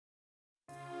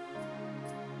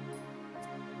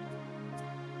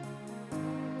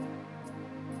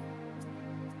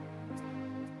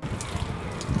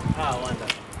Ah,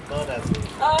 wonderful. God has been.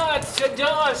 Ah, it's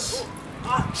Josh.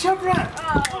 Shabran.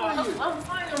 I'm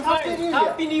fine.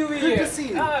 Happy New Year. Good to see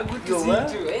you. Good to see you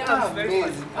too. Yeah, I'm very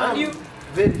fine. And you?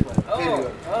 Very well. Very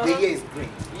well. The year is great.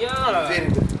 Yeah. Very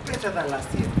good. Better than last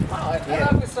year. Wow, I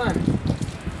love the sun.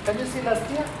 Can you see last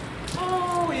year?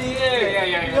 Oh,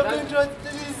 yeah. You're going to,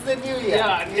 this is the new year.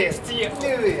 Yeah, next year.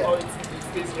 New year. Oh, it's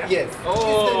this year? Yes.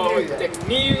 Oh, it's the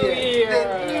new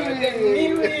year. The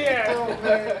new year.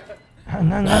 Oh,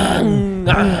 man.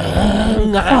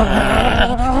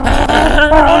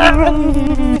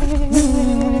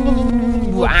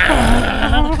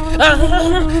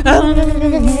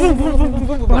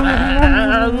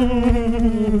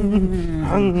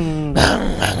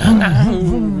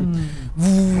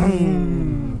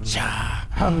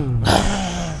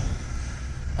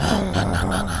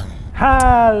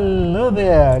 Hello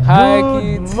there. Hi, Good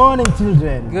kids. morning,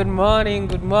 children. Good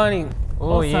morning.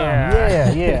 Oh, Awesome.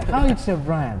 yeah. Yeah. How is your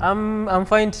Brian? I'm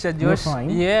fine, Teacher You're Josh. fine?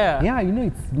 Yeah. Yeah, you know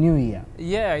it's New Year.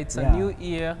 Yeah, it's Yeah. a new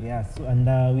year Yeah, so, and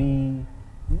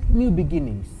new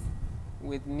beginnings.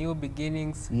 with new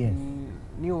beginnings. Yes.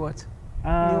 New what? New,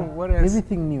 what else?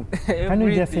 Everything new. Can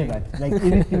you just say Everything. that? Like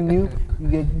everything new,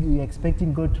 you're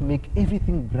expecting God to make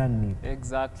everything brand new.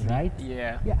 Exactly. Right?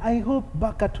 Yeah. Yeah, I hope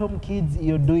back at home, kids,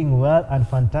 you're doing well and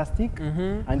fantastic,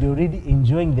 and you're really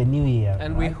enjoying the new year.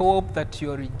 And we right? hope that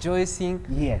you're rejoicing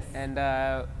Yes. and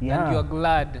Yeah. you're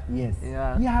glad. Yes.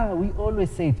 Yeah. Yeah, we always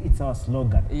say it. It's our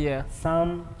slogan. Yeah.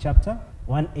 Psalm chapter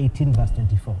 118, verse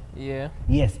 24. Yeah.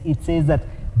 Yes, it says that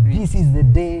this is the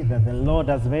day that the Lord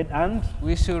has made, and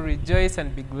We should rejoice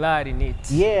and be glad in it.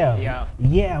 yeah,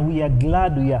 we are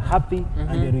glad, we are happy,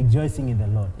 and we're rejoicing in the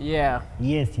Lord. Yeah.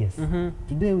 Yes.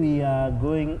 Today we are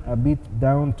going a bit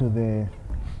down to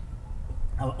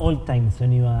our old times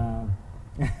when you are.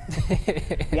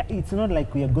 Yeah, it's not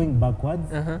like we are going backwards.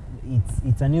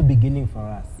 It's a new beginning for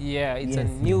us. Yeah, it's a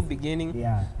Yes, new yes. beginning.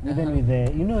 Yeah, even with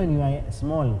the, you know, when you are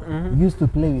small, you used to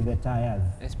play with the tires.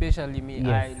 Especially me,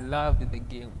 Yes. I loved the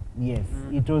game. Yes,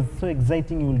 it was so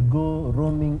exciting. You will go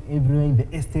roaming everywhere in the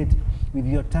estate with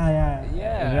your tire,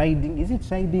 Yeah. riding. Is it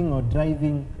riding or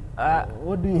driving?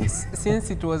 What do you?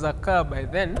 Since it was a car by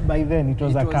then, By then it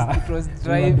was a car. It was You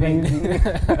were driving.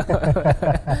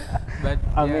 But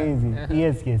Amazing.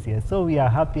 Yeah. Yes. So we are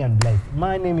happy and blessed.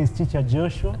 My name is Teacher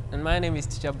Joshua. And my name is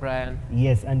Teacher Brian.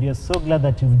 Yes, and we are so glad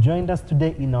that you've joined us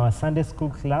today in our Sunday school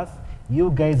class.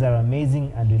 You guys are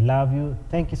amazing and we love you.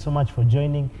 Thank you so much for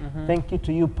joining. Thank you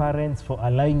to you parents for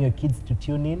allowing your kids to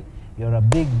tune in. You're a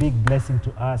big blessing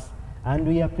to us and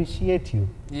we appreciate you.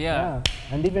 Yeah.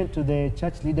 And even to the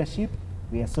church leadership,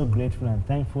 we are so grateful and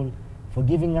thankful for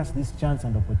giving us this chance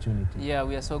and opportunity. Yeah,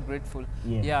 we are so grateful.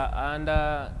 Yes. Yeah, and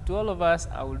to all of us,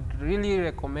 I would really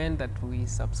recommend that we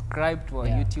subscribe to our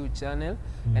Yeah. YouTube channel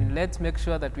and let's make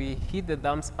sure that we hit the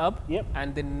thumbs up Yep.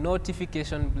 and the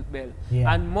notification bell.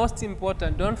 Yeah. And most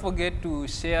important, don't forget to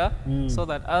share so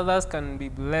that others can be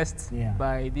blessed Yeah.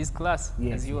 by this class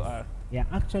as you Yes. are. Yeah,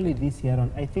 actually this year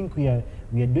on, I think we are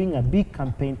doing a big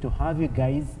campaign to have you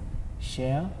guys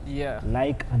share, Yeah.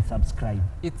 like and subscribe.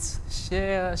 It's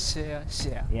share.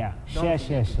 Yeah, Don't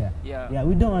share. forget. Yeah. Yeah,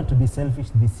 we don't want to be selfish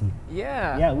this year.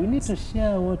 Yeah. Yeah, we need to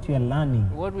share what we are learning.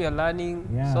 What we are learning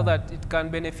Yeah. so that it can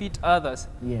benefit others.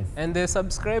 Yes. And the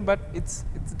subscribe button, it's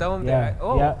down Yeah, there.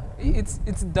 Oh, yeah.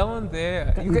 it's down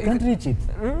there. You can't reach it.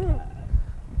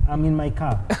 I'm in my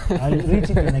car. I'll reach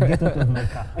it when I get out of my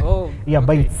car. Oh, Yeah,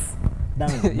 but okay. it's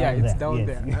down, Yeah, it's there. down yes.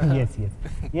 there. yes.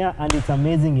 Yeah, and it's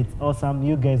amazing. It's awesome.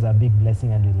 You guys are a big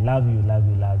blessing and we love you.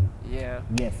 Yeah.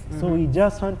 Yes. So we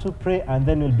just want to pray and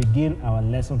then we'll begin our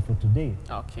lesson for today.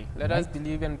 Okay. Let us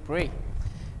believe and pray.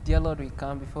 Dear Lord, we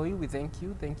come before you. We thank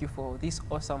you. Thank you for this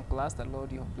awesome class that,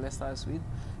 Lord, you have blessed us with.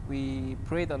 We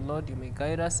pray that, Lord, you may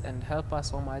guide us and help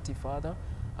us, Almighty Father.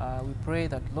 We pray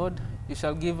that, Lord, you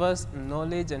shall give us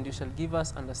knowledge and you shall give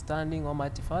us understanding,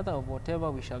 Almighty Father, of whatever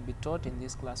we shall be taught in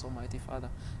this class, Almighty Father.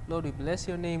 Lord, we bless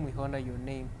your name, we honor your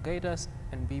name. Guide us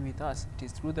and be with us. It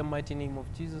is through the mighty name of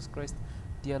Jesus Christ.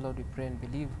 Dear Lord, we pray and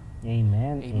believe.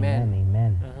 Amen.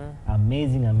 Amen.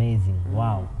 Amazing.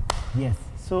 Wow. Yes.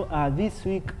 So this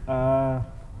week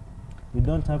we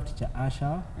don't have Teacher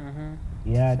Asha.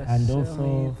 Yeah, Teacher and also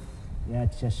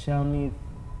Shelmith. Teacher Shelmith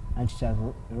and Teacher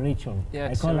Rachel. Yeah,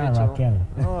 I call her Rachel. Raquel.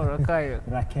 Oh, Raquel.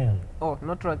 Raquel. Oh,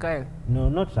 not Raquel. No,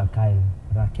 not Raquel.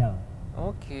 Raquel.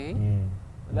 Okay. Yeah.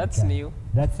 That's Raquel. new.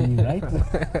 That's new, right?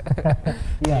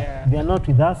 Yeah. They are not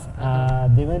with us.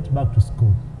 They went back to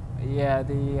school. Yeah,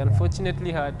 they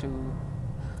unfortunately had to.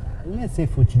 Let's say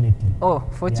fortunately. Oh,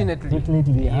 fortunately. Yeah,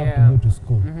 fortunately, they have Yeah. to go to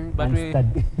school. But and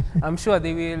study. I'm sure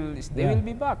they will. They Yeah. will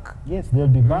be back. Yes, they'll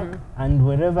be back, and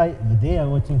wherever they are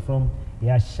watching from,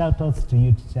 Yeah, shout outs to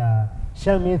you, teacher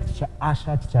Shelmith, teacher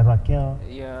Asha, teacher Raquel,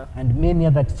 Yeah. and many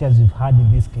other teachers we've had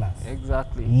in this class.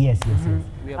 Exactly. Yes, yes, We yes.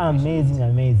 appreciate Amazing,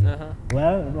 amazing. Uh-huh.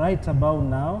 Well, right about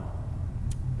now,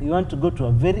 we want to go to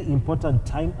a very important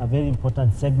time, a very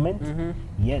important segment.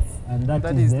 Yes, and that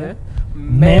is the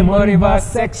memory verse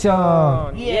section.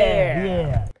 Yeah.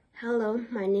 Yeah. Hello,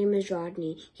 my name is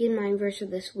Rodney. Here's my verse of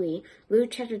this week. Luke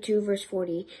chapter 2, verse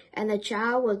 40. And the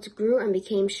child grew and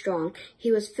became strong.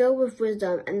 He was filled with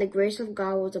wisdom, and the grace of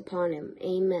God was upon him.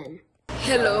 Amen.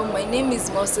 Hello, my name is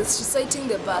Moses, reciting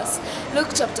the verse, Luke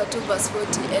chapter 2 verse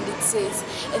 40, and it says,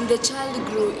 And the child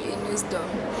grew in wisdom,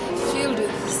 filled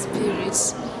with the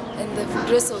Spirit, and the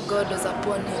grace of God was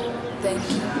upon him. Thank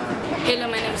you. Hello,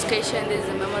 my name is Keisha, and this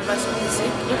is the memory verse of this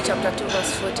week, Luke chapter 2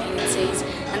 verse 40, and it says,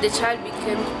 And the child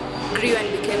grew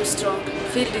and became strong,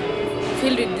 filled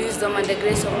with wisdom, and the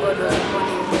grace of God was upon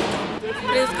him.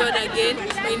 Praise God again.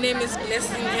 My name is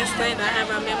Blessing Esther, and I have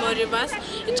a memory verse.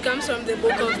 It comes from the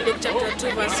book of Luke chapter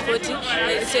 2 verse 40,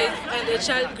 and it says, And the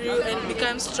child grew and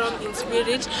became strong in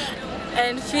spirit,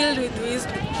 and filled with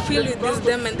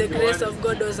wisdom, and the grace of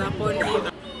God was upon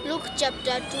him. Luke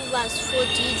chapter 2 verse 40,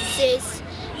 it says,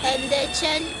 And the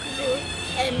child grew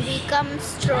and became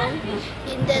strong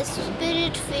in the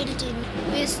spirit, filled in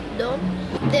wisdom.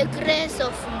 The grace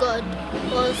of God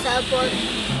was upon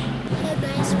him. Hey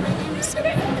guys, my name is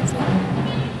Samantha.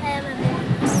 I have a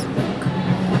memory verse.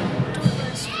 Luke 2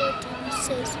 verse 40, it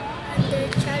says, And the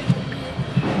child grew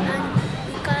and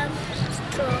became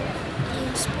strong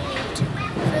in spirit,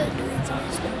 filled with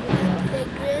wisdom, and the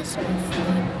grace of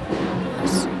God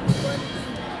was upon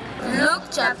him. Luke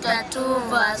chapter 2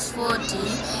 verse 40,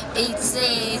 it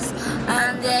says,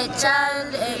 And the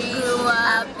child grew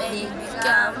up and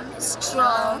became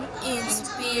strong in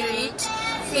spirit,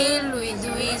 filled with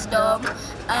wisdom,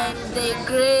 and the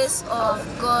grace of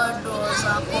God was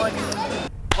upon him.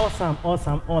 Awesome,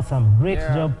 awesome, awesome. Great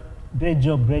Yeah. job. Great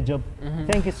job, great job.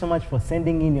 Thank you so much for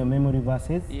sending in your memory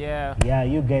verses. Yeah. Yeah,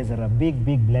 you guys are a big,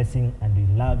 big blessing, and we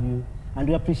love you, and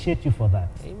we appreciate you for that.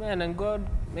 Amen. And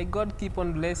may God keep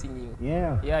on blessing you.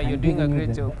 Yeah. Yeah, and you're doing a giving you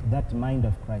great job. That mind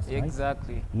of Christ, right?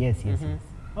 Exactly. Yes, yes, yes.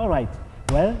 All right.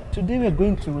 Well, today we're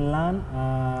going to learn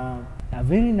a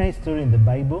very nice story in the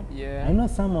Bible. Yeah. I know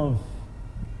some of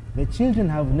the children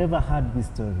have never heard this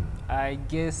story. I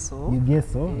guess so. You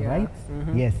guess so, Yeah. right?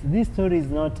 Yes. This story is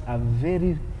not a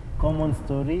very common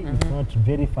story. It's not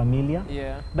very familiar.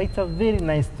 Yeah. But it's a very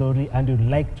nice story, and we'd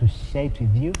like to share it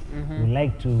with you. We'd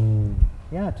like to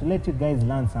let you guys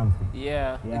learn something.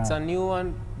 Yeah. Yeah. It's a new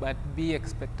one, but be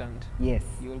expectant. Yes.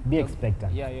 Be you're-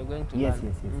 expectant. Yeah, you're going to Yes,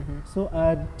 learn. yes, yes. So,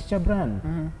 Teacher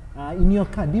Bran, in your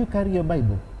car, do you carry your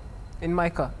Bible? In my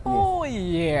car. Oh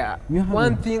yeah. You have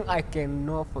One it. thing I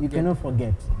cannot forget. You cannot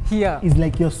forget. Here. It's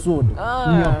like your sword in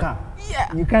your car.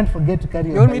 Yeah. You can't forget to carry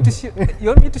your You want me Bible. to show? You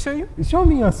want me to show you? Show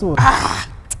me your sword.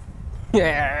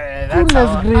 Yeah. That's Goodness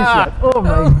how- gracious. Oh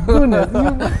my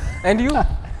goodness. And you?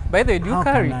 By the way, do you How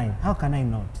carry? can I? How can I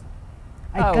not?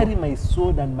 I How? carry my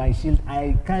sword and my shield.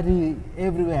 I carry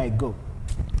everywhere I go.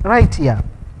 Right here.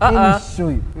 Let me show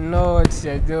you. No,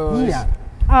 Shadow. Here.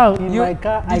 How in You- my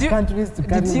car I did you- can't risk to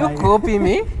carry Did you my... copy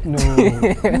me? No. You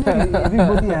know,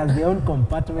 everybody has their own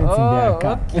compartments in their Oh,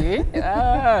 car. okay.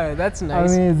 That's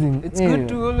nice. Amazing. It's Anyway. good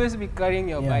to always be carrying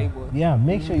your Yeah. Bible. Yeah,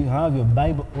 make sure you have your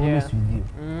Bible always Yeah. with you.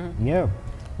 Yeah.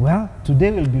 Well,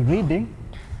 today we'll be reading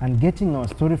and getting our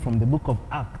story from the book of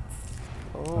Acts.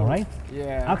 All right?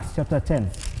 Yeah. Acts chapter 10.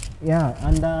 Yeah,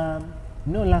 and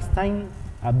last time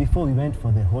before we went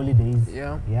for the holidays,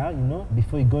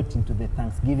 before we got into the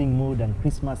Thanksgiving mood and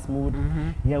Christmas mood,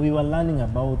 we were learning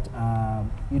about,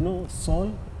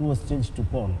 Saul, who was changed to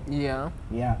Paul. Yeah.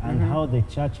 Yeah, and how the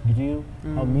church grew,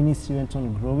 how ministry went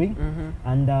on growing.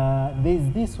 And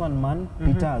there's this one man,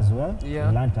 Peter, as well. Yeah.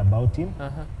 We learned about him.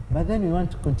 But then we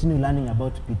want to continue learning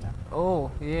about Peter. Oh,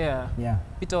 yeah. Yeah.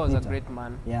 Peter was a Peter. great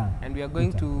man. Yeah. And we are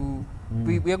going Peter. to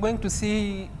we are going to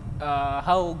see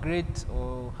how great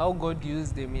or how God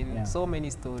used them in so many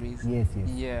stories. Yes, yes.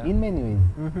 Yeah. In many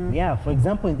ways. Yeah, for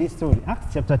example, in this story,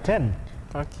 Acts chapter 10.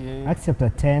 Okay. Acts chapter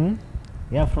 10,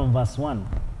 from verse 1.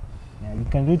 Yeah, you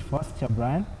can read first, Teacher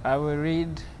Brian. I will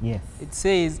read. Yes. It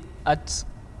says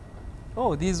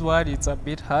this word, it's a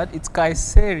bit hard. It's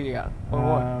Caesarea. Or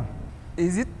what?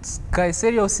 Is it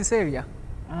Caesarea or Caesarea?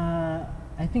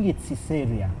 I think it's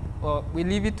Caesarea. Or we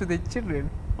leave it to the children.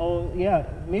 Oh, yeah,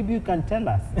 maybe you can tell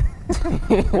us.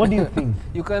 What do you think?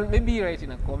 You can maybe write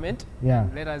in a comment. Yeah.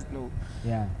 And let us know.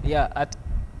 Yeah. Yeah, at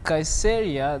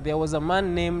Caesarea, there was a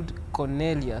man named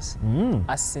Cornelius,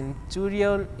 a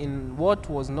centurion in what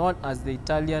was known as the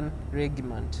Italian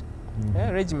regiment.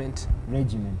 Regiment.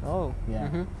 Regiment. Oh.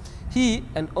 Yeah. He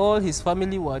and all his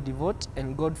family were devout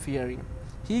and God-fearing.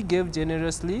 He gave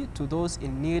generously to those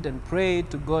in need and prayed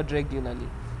to God regularly.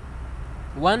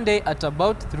 One day at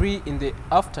about 3 in the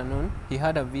afternoon, he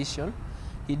had a vision.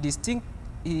 He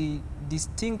distinctly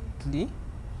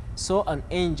saw an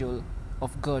angel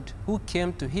of God who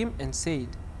came to him and said,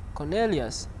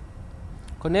 "Cornelius."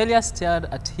 Cornelius stared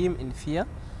at him in fear.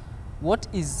 "What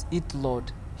is it,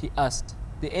 Lord?" he asked.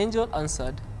 The angel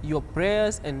answered, "Your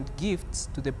prayers and gifts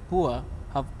to the poor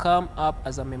have come up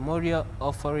as a memorial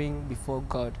offering before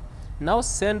God. Now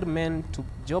send men to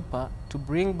Joppa to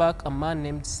bring back a man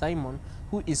named Simon,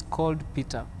 who is called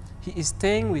Peter. He is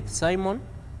staying with Simon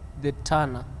the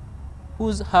tanner,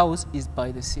 whose house is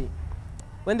by the sea."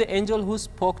 When the angel who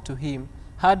spoke to him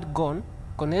had gone,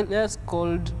 Cornelius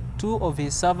called 2 of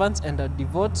his servants and a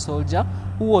devout soldier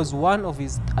who was one of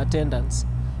his attendants.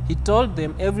 He told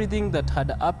them everything that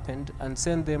had happened and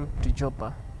sent them to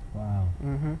Joppa. Wow.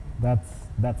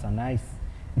 That's a nice,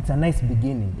 it's a nice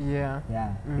beginning. Yeah.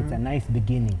 Yeah, it's a nice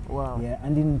beginning. Wow. Yeah,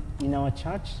 and in our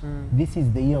church, this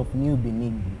is the year of new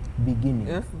beginnings.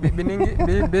 Yes?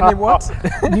 Beginning what?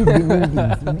 New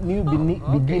beginnings. New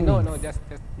Okay, beginnings. no, just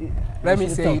let me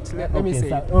say it. Let me say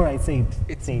it. All right, say it.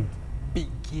 It's say it.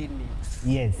 Beginnings.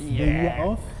 Yes, the year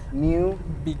of new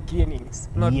beginnings,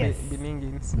 not yes.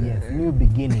 beginnings. Yes, new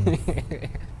beginnings.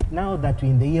 Now that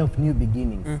we're in the year of new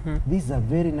beginnings, this is a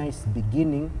very nice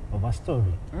beginning of a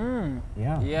story.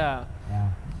 Yeah. Yeah. Yeah.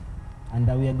 And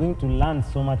we are going to learn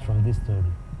so much from this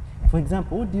story. For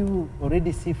example, what do you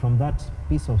already see from that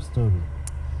piece of story?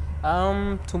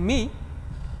 To me,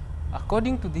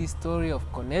 according to the story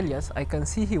of Cornelius, I can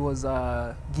see he was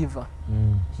a giver.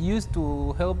 He used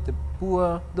to help the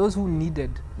poor, those who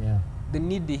needed. Yeah. The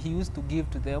needy, he used to give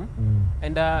to them.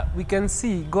 And we can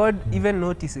see God even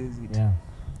notices it. Yeah.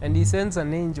 And he sends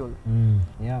an angel.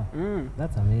 Yeah.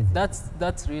 That's amazing.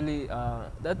 That's really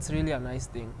a nice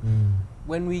thing.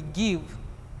 When we give,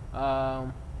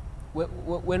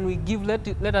 when we give,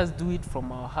 let us do it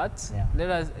from our hearts.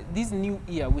 Yeah. This new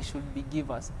year we should be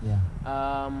givers. Yeah.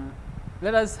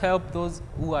 Let us help those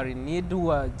who are in need, who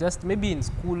are just maybe in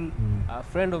school. A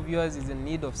friend of yours is in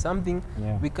need of something.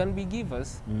 Yeah. We can be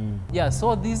givers. Yeah.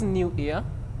 So this new year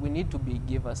we need to be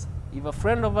givers. If a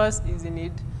friend of us is in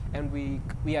need and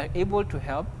we are able to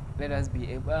help, let us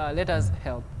be able, let us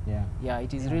help. Yeah. Yeah,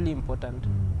 it is really important.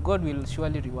 God will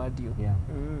surely reward you. Yeah,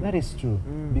 that is true.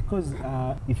 Because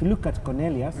if you look at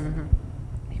Cornelius,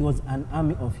 he was an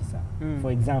army officer,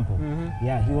 for example.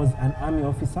 Yeah, he was an army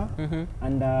officer,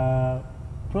 and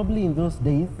probably in those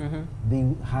days they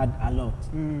had a lot,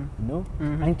 you know.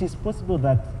 And it is possible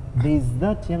that there is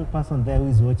that young person there who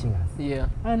is watching us. Yeah.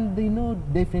 And they know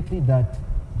definitely that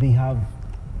they have,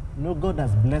 you know, God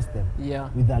has blessed them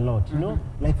with a lot. You know,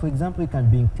 like for example, you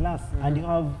can be in class and you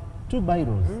have 2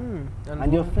 biros,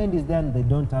 and your friend is there and they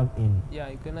don't have any. Yeah,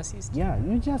 you can assist. Yeah,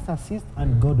 you just assist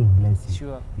and God will bless you.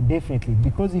 Sure. Definitely.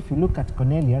 Because if you look at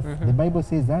Cornelius, the Bible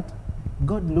says that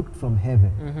God looked from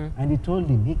heaven and he told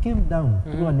him, he came down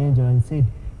through an angel and said,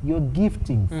 "Your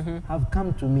giftings have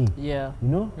come to me." Yeah. You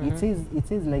know, it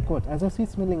says like what? As a sweet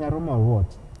smelling aroma or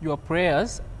what? Your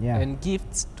prayers and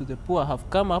gifts to the poor have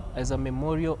come up as a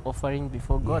memorial offering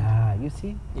before God. Yeah, you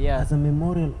see? Yeah. As a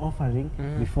memorial offering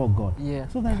before God. Yeah.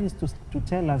 So that is to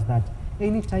tell us that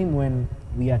anytime when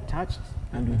we are touched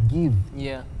and we give,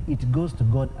 it goes to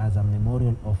God as a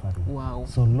memorial offering. Wow.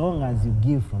 So long as you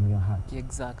give from your heart.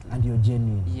 Exactly. And you're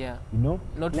genuine. Yeah. You know?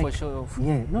 Not like, for show off.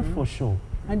 Yeah, not for show.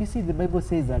 And you see, the Bible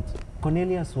says that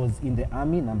Cornelius was in the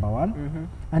army, number 1.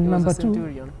 And He was number a 2,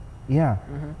 centurion. yeah.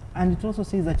 And it also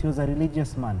says that he was a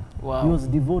religious man. Wow. He was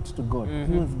devoted to God.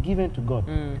 He was given to God.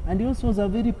 And he also was a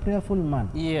very prayerful man.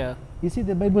 Yeah. You see,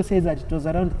 the Bible says that it was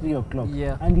around 3 o'clock.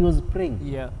 Yeah. And he was praying.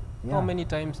 Yeah. Yeah. How many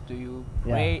times do you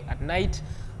pray at night?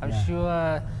 I'm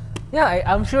sure. Yeah,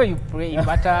 I'm sure you pray,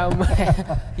 but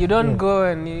you don't go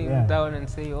and kneel down and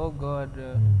say, "Oh God."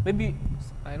 Maybe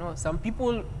I know some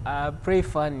people pray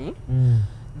funny.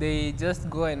 They just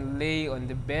go and lay on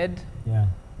the bed. Yeah.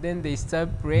 Then they start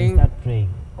praying. They start praying.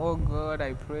 Oh God,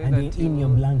 I pray and that you're in your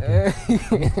blanket.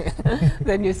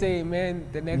 Then you say amen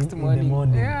the next morning. In the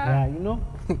morning. Yeah. You know.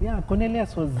 Yeah,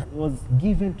 Cornelius was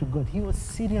given to God. He was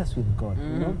serious with God.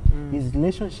 You know, his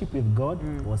relationship with God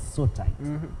was so tight.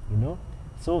 You know,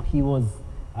 so he was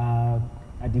a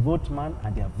devout man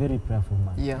and a very prayerful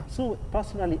man. Yeah. So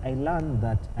personally, I learned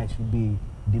that I should be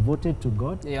devoted to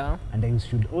God. Yeah. And I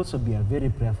should also be a very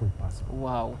prayerful person.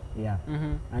 Wow. Yeah.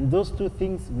 And those 2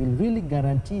 things will really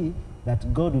guarantee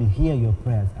that God will hear your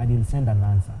prayers and He'll send an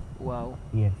answer. Wow.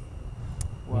 Yes.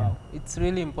 Wow. Yeah. It's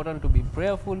really important to be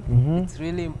prayerful. It's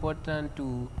really important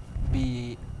to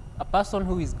be a person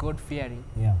who is God-fearing.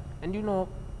 Yeah. And you know,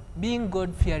 being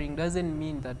God-fearing doesn't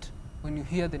mean that when you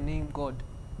hear the name God,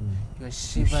 you're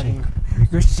shivering,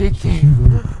 you're shaking.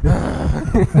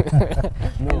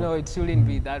 You know, it shouldn't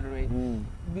be that way.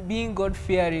 Being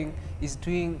God-fearing is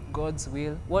doing God's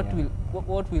will. What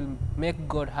will make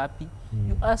God happy?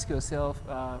 You ask yourself,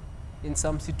 in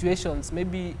some situations,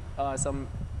 maybe some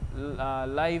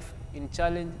life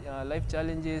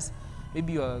challenges,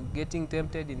 maybe you are getting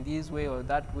tempted in this way or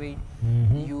that way.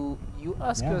 You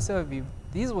ask yourself, if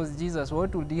this was Jesus,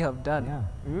 what would he have done?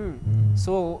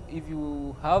 So if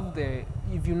you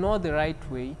know the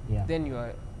right way, then you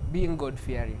are being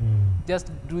God-fearing,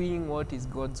 just doing what is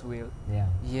God's will.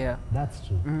 Yeah, that's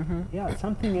true. Yeah,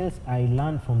 something else I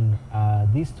learned from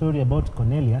this story about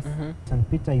Cornelius and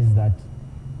Peter is that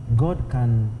God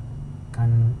can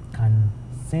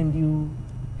send you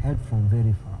help from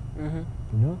very far.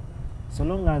 You know, so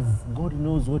long as God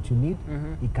knows what you need,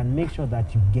 He can make sure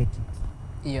that you get it.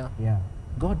 Yeah.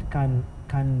 God can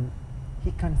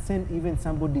send even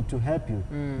somebody to help you,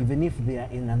 even if they are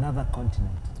in another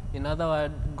continent. In other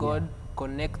words, God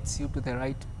connects you to the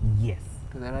right. Yes.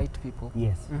 To the right people.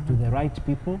 Yes, to the right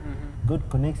people. God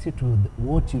connects you to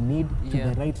what you need, to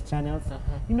the right channels.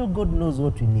 You know, God knows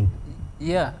what you need.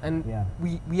 Yeah, and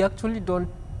we actually don't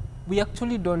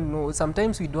know.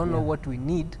 Sometimes we don't know what we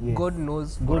need. God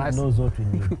knows for us. God knows what we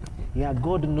need.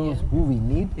 God knows who we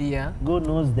need. God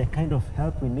knows the kind of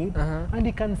help we need. And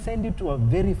He can send you to a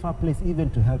very far place even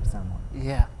to help someone.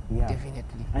 Yeah,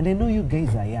 definitely. And I know you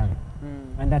guys are young.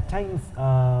 And at times,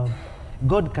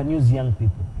 God can use young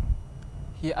people.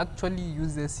 He actually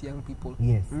uses young people.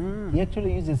 Yes, He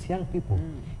actually uses young people.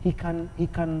 He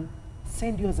can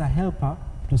send you as a helper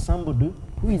to somebody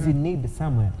who is in need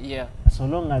somewhere. So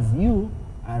long as you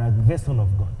are a vessel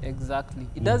of God. Exactly.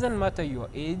 It doesn't matter your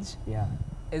age.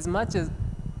 As much as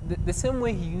the same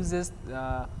way He uses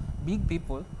big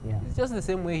people, it's just the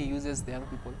same way He uses the young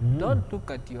people. Don't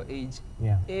look at your age.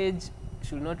 Age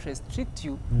should not restrict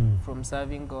you from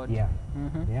serving God.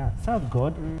 Serve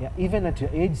God. Even at your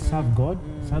age, serve God.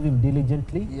 Serve Him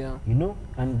diligently. You know,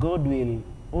 and God will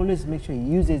always make sure He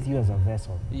uses you as a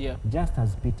vessel. Just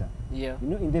as Peter. You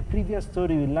know, in the previous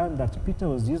story, we learned that Peter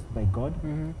was used by God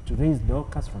to raise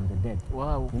Dorcas from the dead.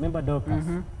 Wow. Remember Dorcas?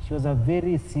 She was a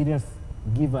very serious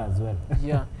giver as well.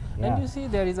 And you see,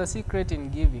 there is a secret in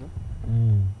giving.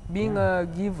 Being a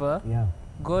giver,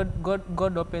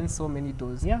 God opens so many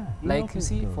doors. Like you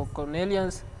see, for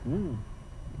Cornelius,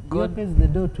 God opens the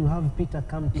door to have Peter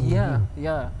come to him.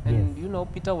 And you know,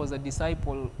 Peter was a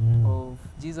disciple of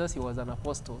Jesus. He was an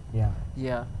apostle.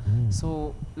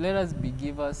 So let us be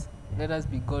givers. Let us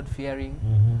be God-fearing.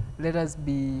 Let us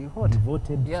be what?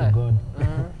 Devoted to God.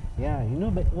 You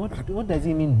know, but what does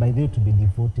it mean by that, to be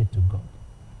devoted to God?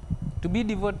 To be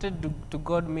devoted to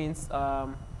God means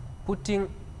putting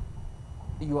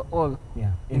your all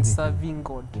in serving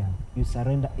God. You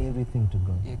surrender everything to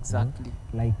God. Exactly.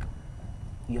 Like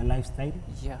your lifestyle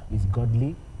is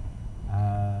godly.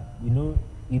 You know,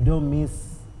 you don't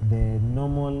miss the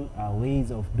normal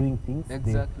ways of doing things.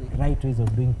 Exactly. The right ways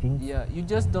of doing things. You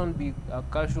just don't be a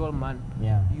casual man.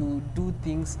 You do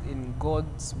things in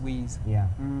God's ways.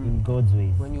 In God's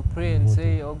ways. When you pray and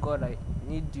say, oh God, I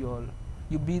need you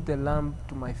be the lamp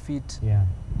to my feet.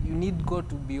 You need God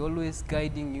to be always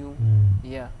guiding you.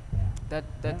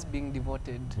 That's being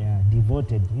devoted.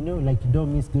 Devoted. You know, like you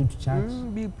don't miss going to church.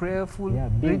 Be prayerful.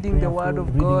 Reading the Word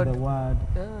of God. Reading the Word.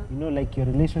 You know, like your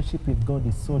relationship with God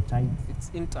is so tight.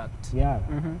 It's intact.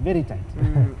 Very tight.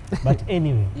 But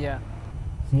anyway.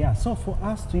 So for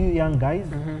us, to you young guys,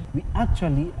 we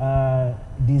actually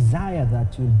desire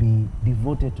that you'll be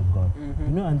devoted to God. You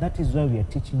know, and that is why we are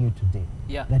teaching you today.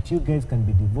 That you guys can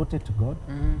be devoted to God.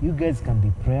 You guys can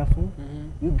be prayerful.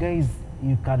 You guys,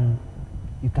 you can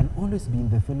always be in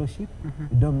the fellowship.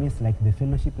 You don't miss like the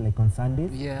fellowship like on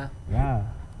Sundays.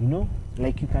 You know,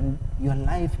 like your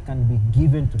life can be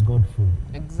given to God fully.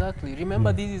 Exactly.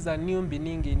 Remember, this is a new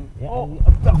beginning.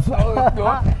 It's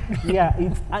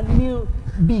a new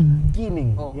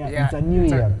beginning. It's a new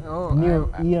year.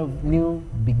 Year of new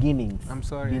beginnings. I'm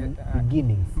sorry.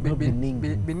 Beginnings. Not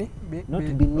beginnings. Not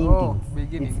beginnings.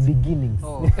 It's beginnings.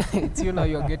 It's you now,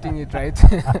 you're getting it right.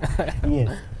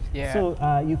 So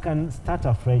you can start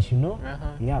afresh, you know.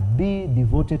 Be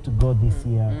devoted to God this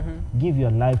year. Give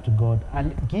your life to God,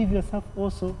 and give yourself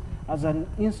also as an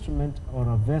instrument or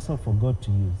a vessel for God to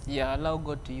use. Allow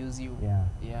God to use you.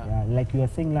 Like you were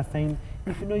saying last time,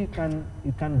 if you know you can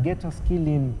get a skill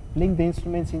in playing the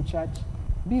instruments in church,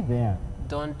 be there.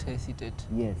 don't hesitate.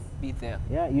 Yes. Be there.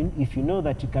 Yeah, if you know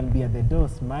that you can be at the door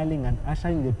smiling and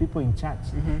ushering the people in church,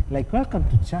 like welcome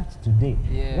to church today.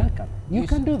 Yeah. Welcome. You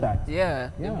can do that. Yeah,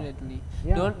 Yeah. definitely.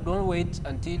 Yeah. Don't wait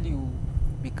until you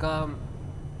become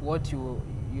what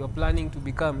you're planning to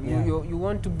become. Yeah. You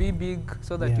want to be big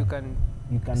so that Yeah.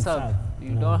 you can serve.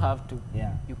 You don't have to.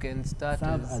 Yeah. You can start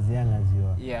Serve as young as you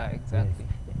are. Yeah, exactly.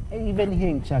 Yes. Even here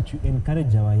in church, you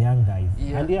encourage our young guys.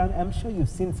 Yeah. And I'm sure you've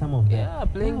seen some of them. Yeah,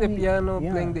 playing the piano,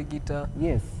 yeah. playing the guitar.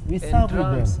 Yes, we and serve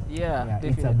drums. with them. Yeah, It's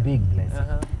a definitely. big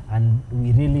blessing. And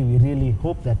we really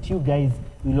hope that you guys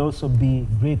will also be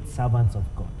great servants of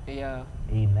God. Yeah.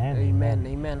 Amen. Amen.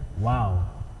 Amen. Wow,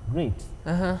 great.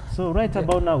 So right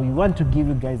about now, we want to give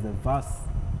you guys the verse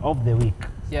of the week.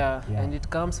 Yeah, Yeah. and it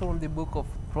comes from the book of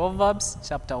Proverbs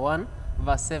chapter 1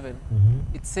 verse 7.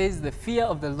 It says, the fear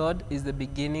of the Lord is the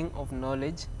beginning of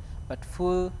knowledge, but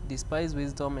fools despise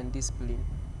wisdom and discipline.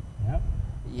 Yep.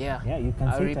 Yeah. Yeah, you can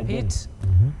I say it again. repeat.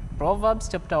 Proverbs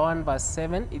chapter 1 verse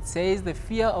 7, it says, the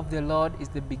fear of the Lord is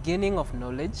the beginning of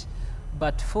knowledge,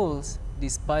 but fools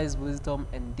despise wisdom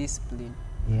and discipline.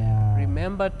 Yeah.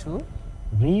 Remember to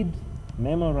Read,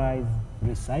 memorize,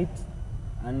 recite,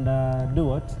 and do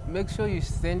what? make sure you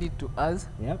send it to us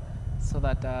Yep. so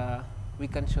that we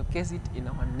can showcase it in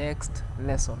our next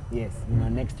lesson. Yes, in our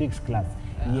next week's class.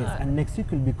 Yes, and next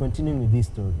week we'll be continuing with this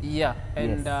story. Yeah,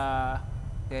 and Yes.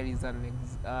 there is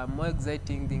more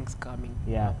exciting things coming.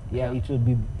 Yeah, it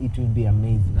will be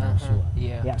amazing, I'm sure.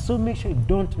 Yeah. So make sure you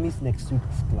don't miss next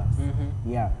week's class.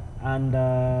 Yeah, and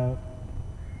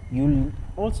you'll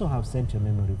also have sent your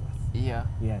memory verse. Yeah.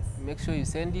 Yes. Make sure you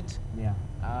send it. Yeah.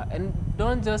 And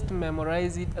don't just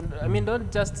memorize it. And, I mean,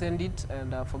 don't just send it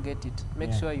and forget it.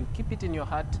 Make Yeah. sure you keep it in your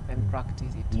heart and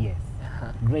practice it. Yes.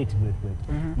 Great.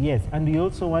 Yes, and we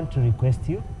also want to request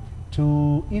you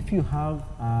to, if you have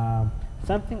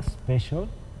something special,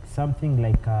 something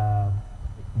like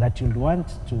that you'd want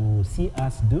to see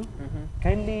us do,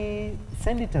 kindly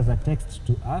send it as a text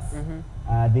to us.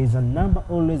 There's a number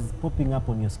always popping up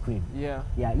on your screen. Yeah.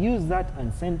 Yeah, use that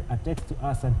and send a text to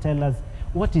us and tell us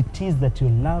what it is that you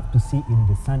love to see in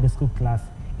the Sunday school class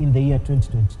in the year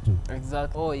 2022.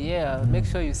 Exactly. Oh, yeah. Make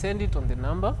sure you send it on the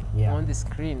number on the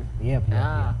screen. Yep.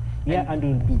 And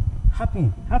we'll be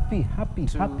happy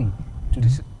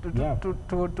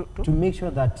to make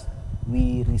sure that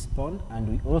we respond and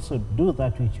we also do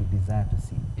that which you desire to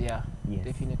see. Yeah, Yes.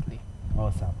 definitely.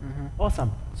 Awesome.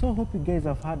 Awesome. So hope you guys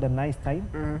have had a nice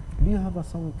time. Do you have a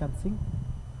song we can sing?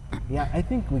 Yeah, I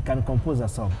think we can compose a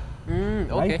song. Okay,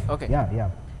 Right? okay. Yeah.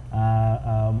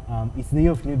 It's the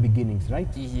year of new beginnings, right?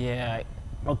 Yeah.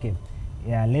 Okay.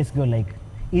 Yeah, let's go like,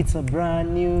 it's a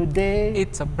brand new day.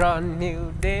 It's a brand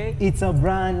new day. It's a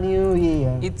brand new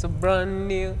year. It's a brand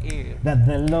new year That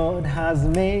the Lord has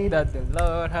made. that the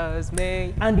Lord has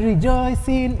made. And rejoice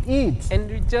in it. And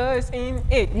rejoice in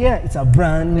it. Yeah, it's a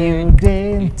brand new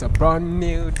day. It's a brand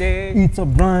new day. It's a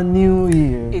brand new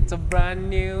year. It's a brand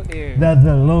new year That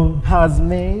the Lord has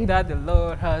made. that the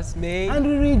Lord has made. And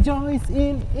we rejoice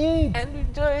in it. And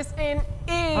rejoice in it.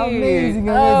 Amazing.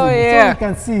 Oh, So yeah. we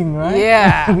can sing, right?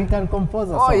 Yeah. We can compose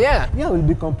a song. Oh, yeah. Yeah, we'll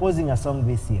be composing a song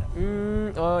this year.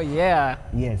 Oh, yeah.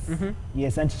 Yes.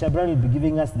 Yes, and Teacher Brown will be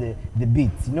giving us the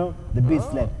beats, you know? The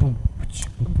beats like boom,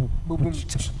 boom, Boom, boom.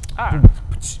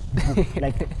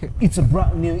 like it's a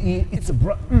brand new year, it's a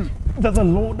brand that the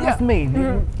Lord has made. You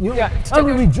know? Yeah. And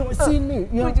we rejoice in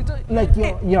it. You know? Like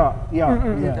yeah.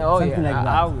 Oh, Something yeah. like that.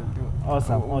 I will do.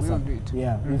 Awesome, We'll awesome. do it.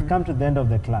 Yeah, we've come to the end of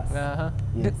the class.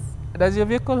 Yes. Does your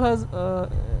vehicle has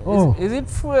is it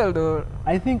fueled or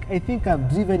I think I've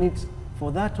driven it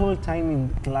for that whole time in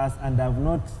class and I've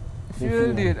not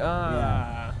fueled it?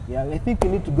 Yeah, I think we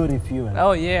need to go refuel.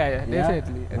 Oh yeah,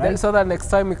 definitely. Right? So that next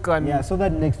time we can. Yeah, so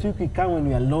that next week we come when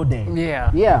we are loaded.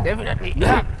 Yeah. Yeah. Definitely.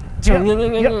 Yeah.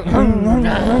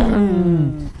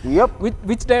 Yep.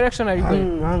 Which direction are you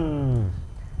going?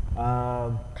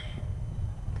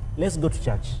 Let's go to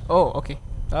church. Oh, okay.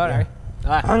 All right.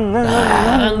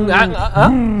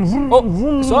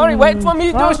 Oh, sorry. Wait for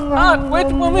me, Josh. Wait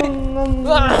for me.